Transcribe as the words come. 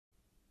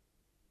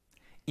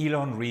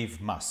Elon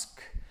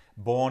Musk,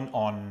 born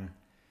on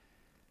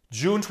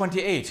June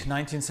 28,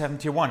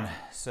 1971,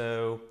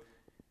 so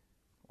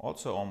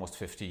also almost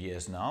 50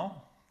 years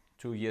now.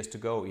 2 years to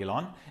go.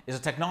 Elon is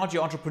a technology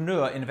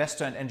entrepreneur,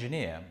 investor and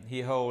engineer.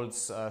 He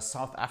holds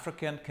South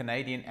African,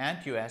 Canadian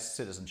and US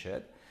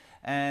citizenship.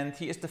 And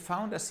he is the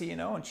founder,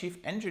 CEO and chief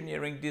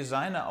engineering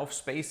designer of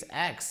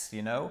SpaceX,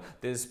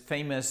 this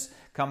famous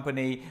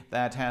company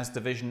that has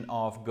the vision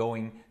of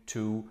going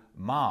to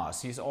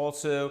Mars. He's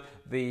also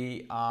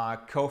the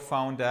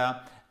co-founder,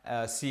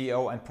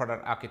 CEO and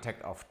product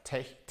architect of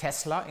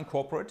Tesla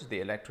Incorporated,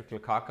 the electrical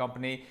car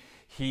company.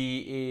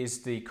 He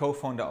is the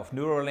co-founder of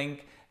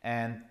Neuralink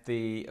and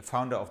the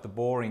founder of the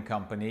Boring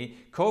Company,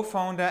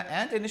 co-founder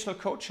and initial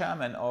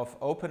co-chairman of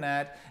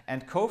OpenAid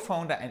and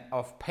co-founder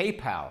of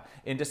PayPal.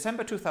 In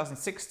December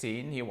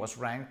 2016, he was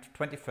ranked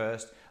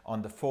 21st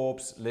on the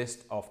Forbes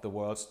list of the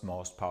world's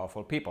most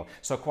powerful people.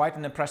 So quite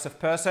an impressive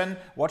person.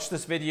 Watch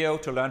this video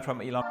to learn from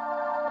Elon.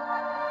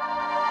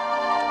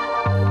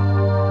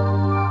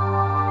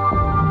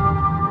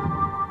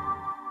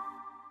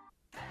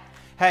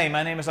 Hey,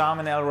 my name is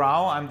Armin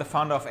Rau. I'm the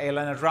founder of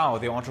Elon Rau,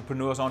 the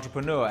entrepreneur's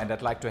entrepreneur, and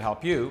I'd like to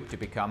help you to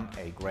become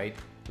a great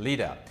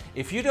leader.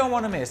 If you don't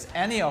want to miss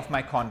any of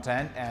my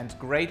content and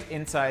great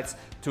insights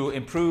to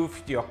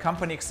improve your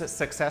company's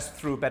success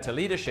through better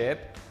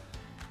leadership,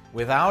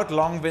 without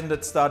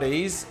long-winded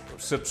studies,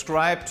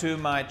 subscribe to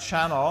my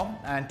channel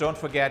and don't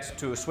forget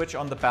to switch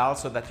on the bell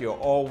so that you're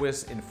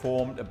always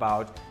informed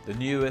about the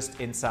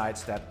newest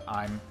insights that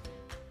I'm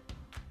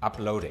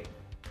uploading.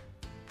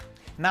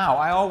 Now,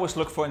 I always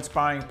look for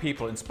inspiring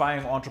people,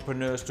 inspiring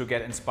entrepreneurs to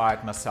get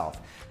inspired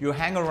myself. You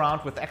hang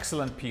around with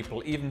excellent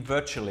people, even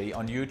virtually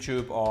on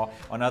YouTube or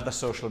on other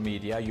social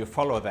media. You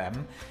follow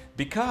them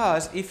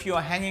because if you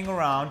are hanging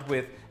around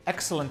with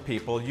excellent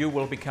people, you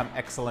will become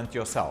excellent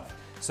yourself.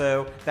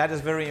 So that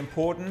is very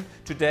important.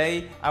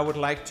 Today, I would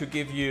like to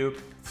give you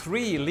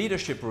 3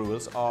 leadership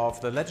rules of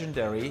the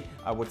legendary,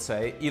 I would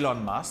say,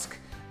 Elon Musk,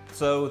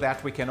 so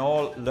that we can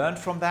all learn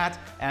from that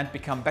and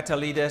become better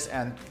leaders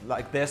and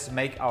like this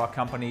make our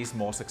companies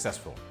more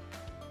successful.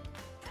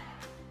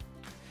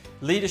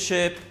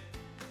 Leadership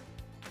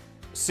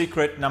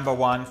secret number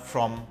 1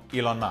 from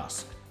Elon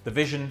Musk. The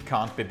vision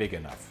can't be big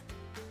enough.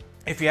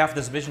 If you have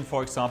this vision,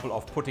 for example,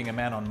 of putting a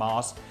man on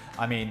Mars,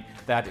 I mean,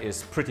 that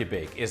is pretty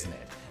big, isn't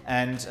it?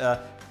 And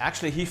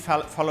actually he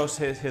follows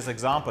his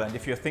example. And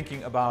if you're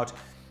thinking about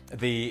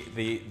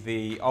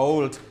the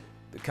old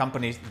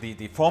companies,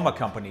 the former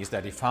companies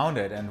that he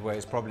founded and where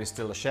he's probably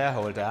still a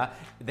shareholder,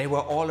 they were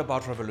all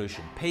about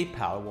revolution.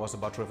 PayPal was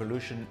about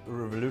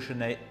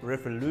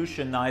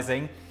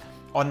revolutionizing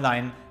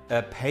online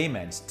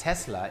payments.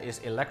 Tesla is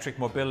electric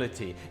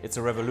mobility. It's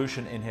a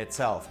revolution in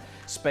itself.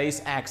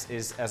 SpaceX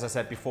is, as I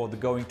said before, the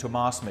going to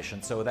Mars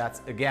mission. So that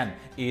again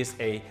is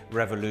a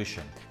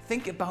revolution.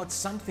 Think about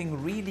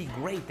something really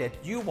great that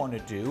you want to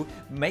do.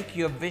 Make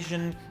your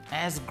vision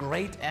as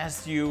great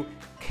as you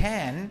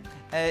can.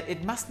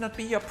 It must not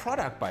be your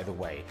product, by the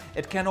way.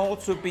 It can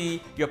also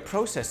be your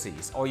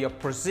processes or your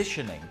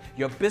positioning,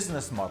 your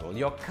business model,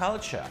 your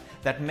culture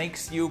that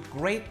makes you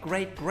great,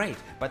 great, great.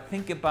 But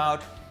think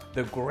about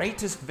the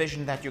greatest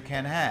vision that you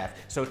can have.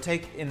 So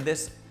take in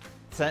this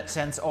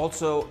sense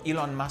also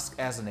Elon Musk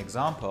as an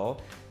example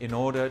in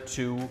order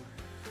to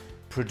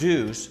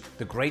produce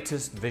the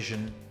greatest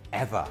vision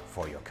ever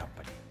for your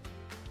company.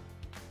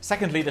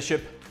 Second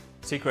leadership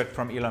secret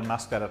from Elon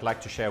Musk that I'd like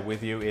to share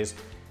with you is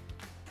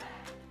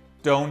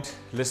don't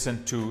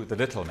listen to the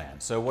little man.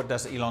 So what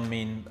does Elon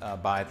mean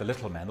by the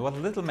little man? Well, the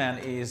little man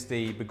is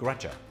the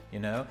begrudger,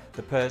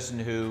 the person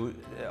who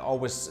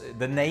always,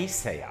 the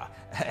naysayer,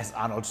 as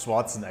Arnold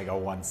Schwarzenegger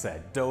once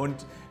said.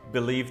 Don't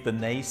believe the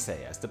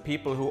naysayers, the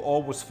people who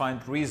always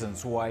find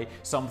reasons why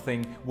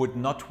something would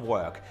not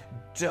work.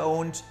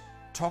 Don't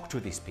talk to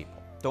these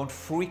people. Don't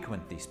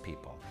frequent these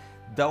people.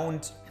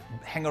 Don't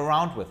hang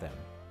around with them.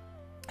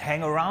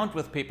 Hang around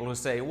with people who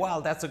say, well,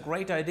 that's a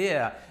great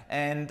idea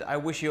and I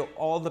wish you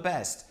all the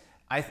best.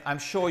 I'm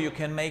sure you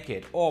can make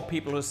it. Or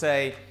people who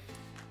say,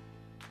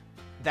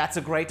 that's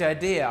a great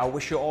idea, I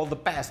wish you all the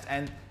best.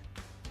 And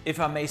if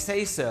I may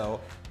say so,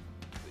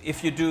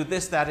 if you do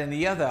this, that and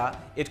the other,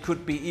 it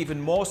could be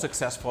even more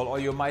successful, or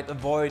you might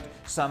avoid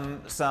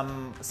some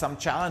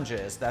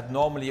challenges that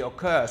normally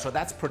occur. So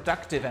that's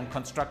productive and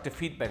constructive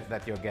feedback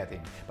that you're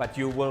getting. But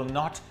you will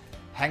not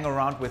hang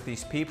around with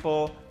these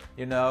people.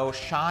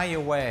 Shy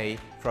away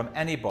from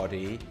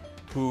anybody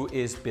who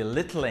is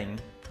belittling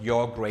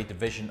your great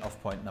vision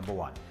of point number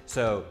 1.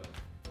 So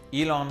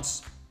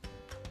Elon's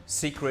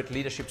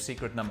leadership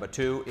secret number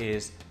 2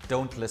 is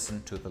don't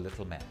listen to the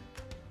little man.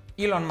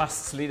 Elon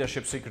Musk's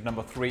leadership secret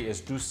number 3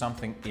 is do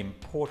something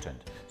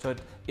important. So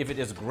if it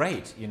is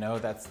great,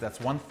 that's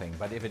one thing,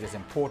 but if it is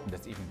important,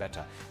 that's even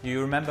better. You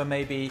remember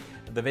maybe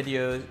the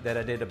video that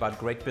I did about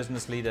great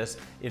business leaders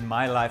in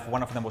my life.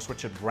 One of them was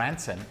Richard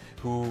Branson,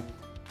 who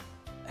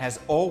has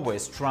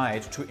always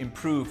tried to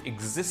improve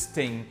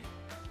existing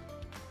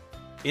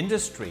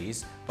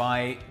industries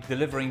by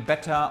delivering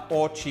better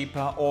or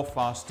cheaper or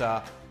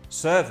faster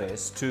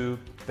service to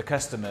the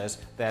customers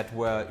that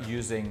were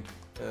using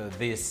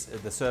the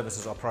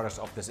services or products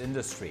of this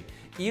industry.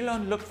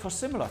 Elon looked for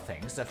similar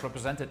things that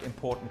represented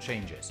important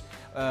changes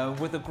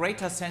with a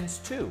greater sense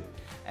too.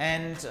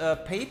 And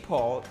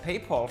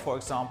PayPal, for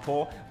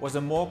example, was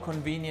a more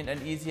convenient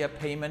and easier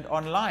payment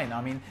online.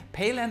 I mean,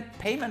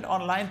 payment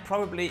online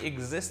probably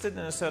existed in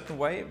a certain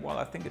way. Well,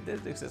 I think it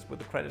did exist with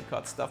the credit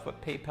card stuff,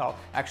 but PayPal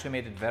actually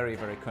made it very,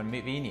 very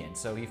convenient.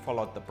 So he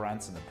followed the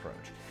Branson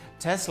approach.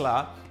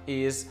 Tesla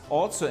is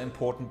also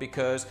important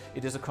because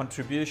it is a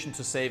contribution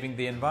to saving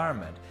the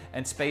environment.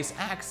 And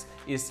SpaceX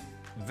is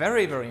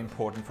very, very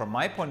important from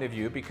my point of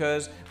view,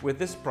 because with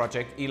this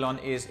project Elon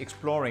is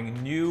exploring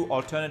new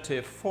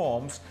alternative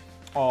forms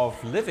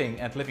of living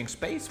and living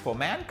space for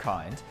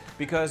mankind,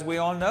 because we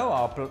all know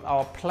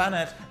our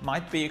planet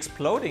might be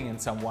exploding in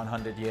some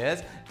 100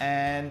 years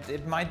and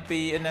it might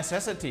be a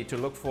necessity to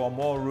look for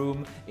more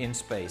room in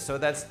space. So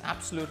that's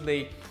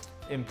absolutely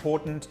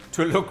important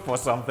to look for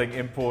something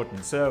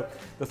important. So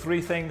the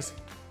three things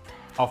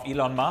of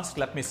Elon Musk,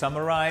 let me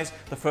summarize.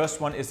 The first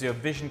one is your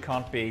vision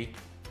can't be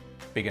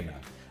big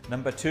enough.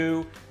 Number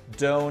two,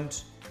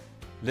 don't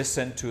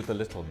listen to the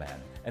little man.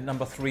 And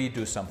number three,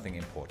 do something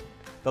important.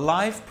 The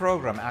live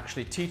program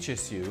actually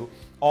teaches you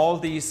all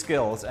these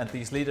skills and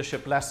these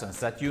leadership lessons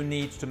that you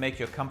need to make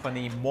your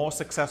company more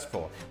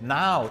successful,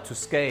 now to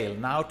scale,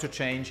 now to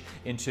change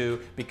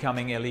into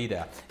becoming a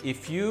leader.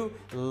 If you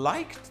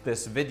liked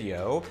this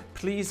video,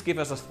 please give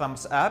us a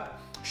thumbs up,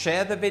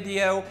 share the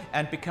video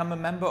and become a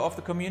member of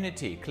the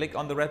community. Click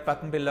on the red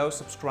button below,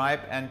 subscribe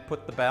and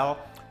put the bell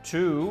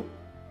to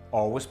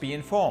always be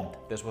informed.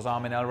 This was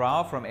Armin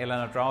Rau from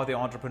Elon & Rau, the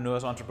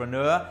Entrepreneur's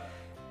Entrepreneur.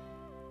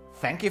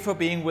 Thank you for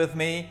being with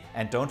me,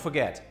 and don't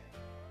forget,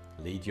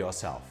 lead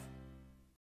yourself.